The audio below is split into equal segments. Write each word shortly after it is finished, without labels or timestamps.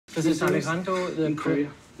This is Alejandro,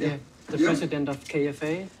 the president of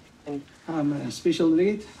KFA. And I'm a special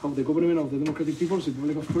delegate of the government of the Democratic People's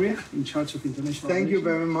Republic of Korea in charge of international Thank you relations.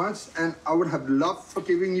 very much. And I would have loved for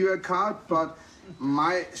giving you a card, but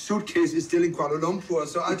my suitcase is still in Kuala Lumpur,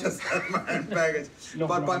 so I just have my hand baggage. No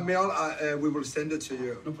but problem. by mail, we will send it to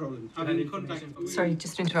you. No problem. Sorry,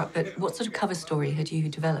 just to interrupt, but what sort of cover story had you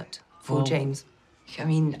developed for James? I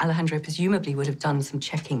mean, Alejandro presumably would have done some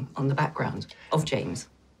checking on the background of James.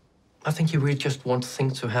 I think he really just wants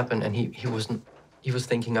things to happen, and he was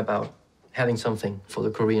thinking about having something for the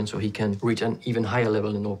Koreans so he can reach an even higher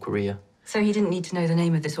level in North Korea. So he didn't need to know the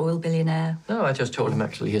name of this oil billionaire? No, I just told him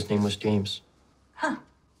actually his name was James. Huh.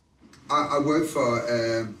 I work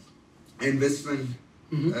for investment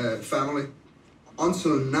family.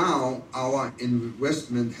 Until now, our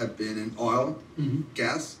investment have been in oil,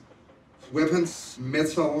 gas, weapons,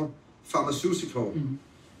 metal, pharmaceutical.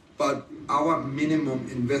 But our minimum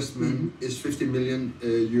investment is 50 million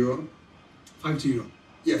euro. 50.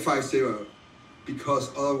 Yeah, 50.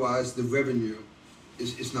 Because otherwise the revenue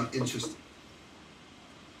is not interesting.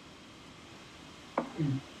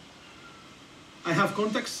 I have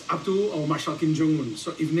contacts up to our Marshal Kim Jong-un,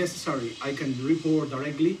 so if necessary, I can report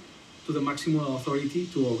directly to the maximum authority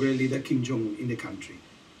to our great leader Kim Jong-un in the country.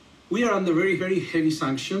 We are under very, very heavy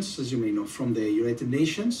sanctions, as you may know, from the United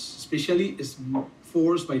Nations, especially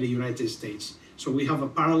forced by the United States. So we have a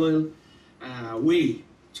parallel way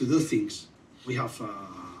to do things. We have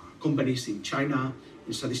companies in China,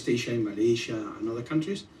 in Southeast Asia, in Malaysia, and other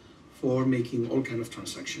countries for making all kinds of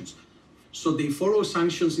transactions. So they follow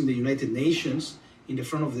sanctions in the United Nations in the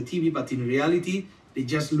front of the TV, but in reality, they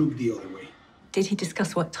just look the other way. Did he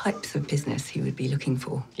discuss what types of business he would be looking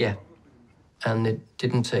for? Yeah. And it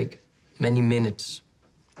didn't take many minutes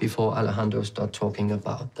before Alejandro started talking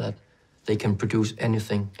about that they can produce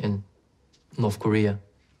anything in North Korea,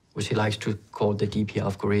 which he likes to call the DPR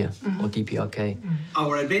of Korea, or DPRK.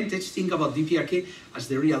 Our advantage, think about DPRK as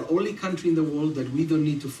the real only country in the world that we don't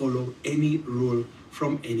need to follow any rule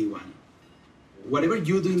from anyone. Whatever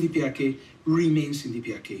you do in DPRK remains in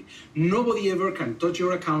DPRK. Nobody ever can touch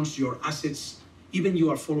your accounts, your assets, even you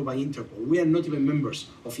are followed by Interpol. We are not even members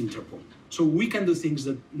of Interpol. So we can do things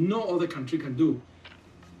that no other country can do.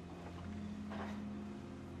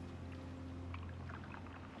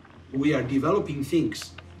 We are developing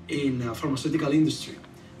things in the pharmaceutical industry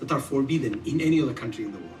that are forbidden in any other country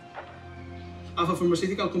in the world. I have a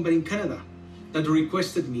pharmaceutical company in Canada that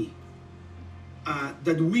requested me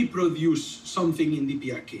that we produce something in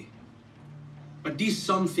DPRK. But this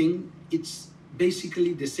something, it's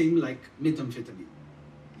basically the same like methamphetamine.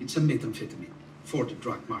 It's a methamphetamine for the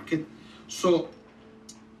drug market. So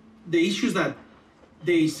the issue is that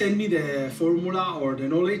they send me the formula or the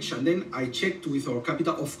knowledge, and then I checked with our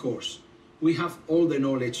capital, of course. We have all the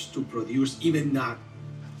knowledge to produce even that.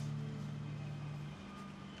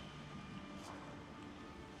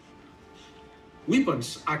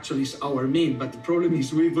 Weapons actually is our main, but the problem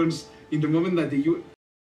is weapons in the moment that the U.S.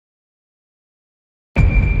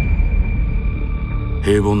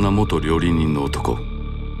 平凡な元料理人の男。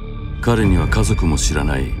彼には家族も知ら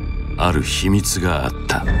ないある秘密があっ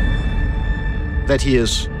た。That he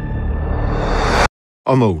is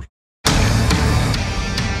a mole.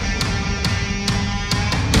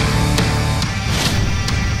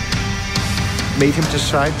 Made him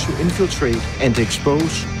decide to infiltrate and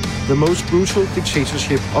expose the most brutal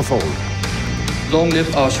dictatorship of all. Long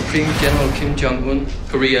live our Supreme General Kim Jong-un.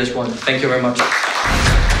 Korea is one. Thank you very much.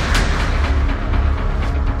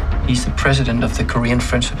 He's the president of the Korean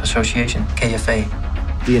Friendship Association, KFA.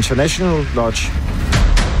 The International Lodge.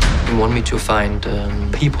 He want me to find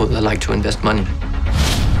people that like to invest money.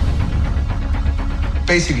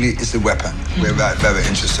 Basically, it's a weapon. We're very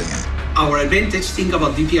interested in it. Our advantage, think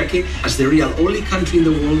about DPRK as the real only country in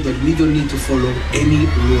the world that we don't need to follow any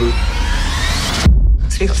rule.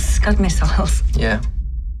 So we got Scud missiles. Yeah.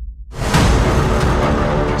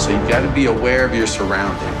 So you've got to be aware of your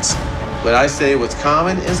surroundings. But I say what's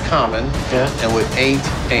common is common, and what ain't,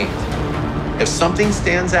 ain't. If something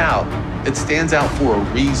stands out, it stands out for a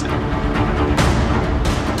reason.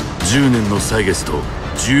 10年の歳月と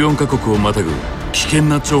14カ国をまたぐ危険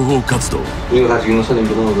な諜報活動。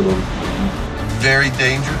Very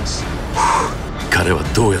dangerous. 彼は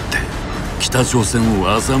どうやって北朝鮮を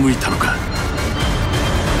欺いたのか。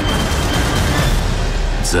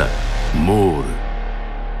ザ・モール。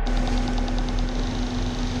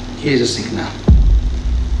Here's a signal.